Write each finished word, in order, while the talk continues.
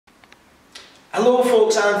Hello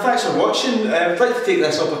folks, and thanks for watching. I'd like to take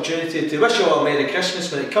this opportunity to wish you all a Merry Christmas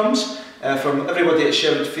when it comes from everybody at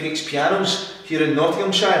Sherwood Phoenix Pianos here in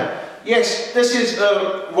Nottinghamshire. Yes, this is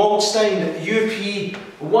our Waldstein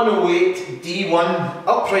UP108D1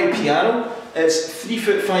 upright piano. It's 3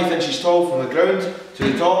 foot 5 inches tall from the ground to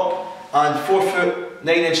the top and 4 foot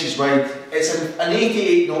 9 inches wide. It's an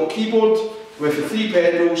 88 note keyboard with the 3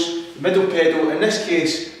 pedals, the middle pedal in this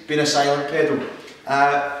case being a silent pedal.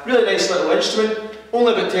 Really nice little instrument,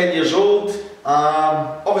 only about 10 years old,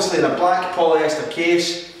 obviously in a black polyester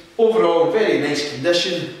case, overall very nice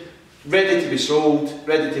condition, ready to be sold,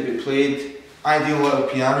 ready to be played, ideal little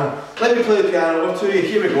piano. Let me play the piano over to you,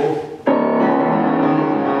 here we go.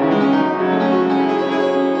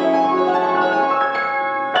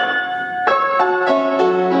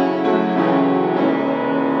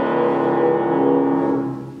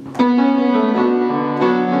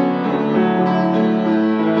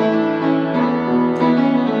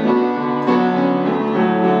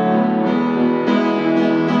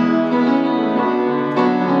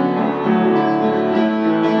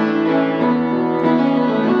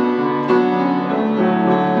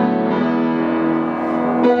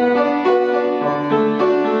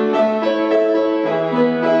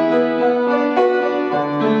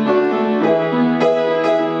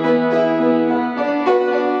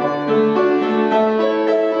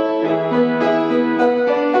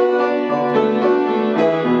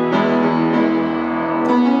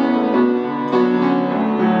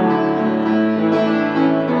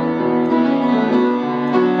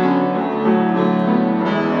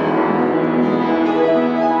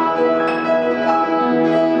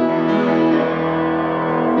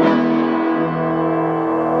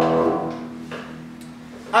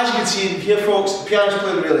 As you can see here folks, the piano's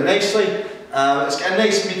playing really nicely. It's got a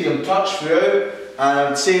nice medium touch throughout, and I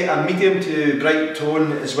would say a medium to bright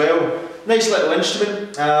tone as well. Nice little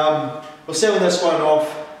instrument. We're selling this one off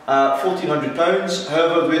at £1,400,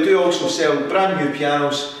 however we do also sell brand new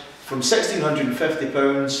pianos from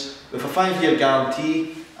 £1,650 with a 5-year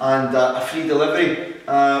guarantee and a free delivery.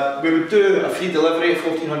 We would do a free delivery at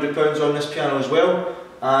 £1,400 on this piano as well,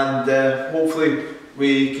 and hopefully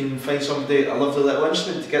we can find somebody a lovely little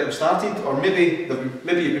instrument to get them started, or maybe you've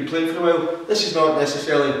been playing for a while. This is not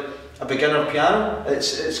necessarily a beginner piano,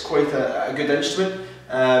 it's quite a good instrument.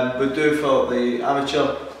 We do for the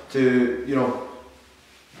amateur to, you know,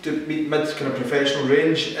 to meet mid kind of professional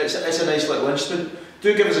range. It's a nice little instrument.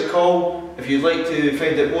 Do give us a call if you'd like to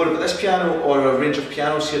find out more about this piano or a range of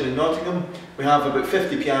pianos here in Nottingham. We have about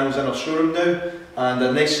 50 pianos in our showroom now, and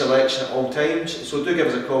a nice selection at all times, so do give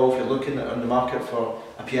us a call if you're looking on the market for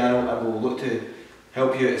a piano, and we'll look to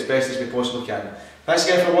help you as best as we possibly can. Thanks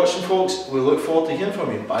again for watching folks, we look forward to hearing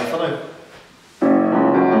from you. Bye for now.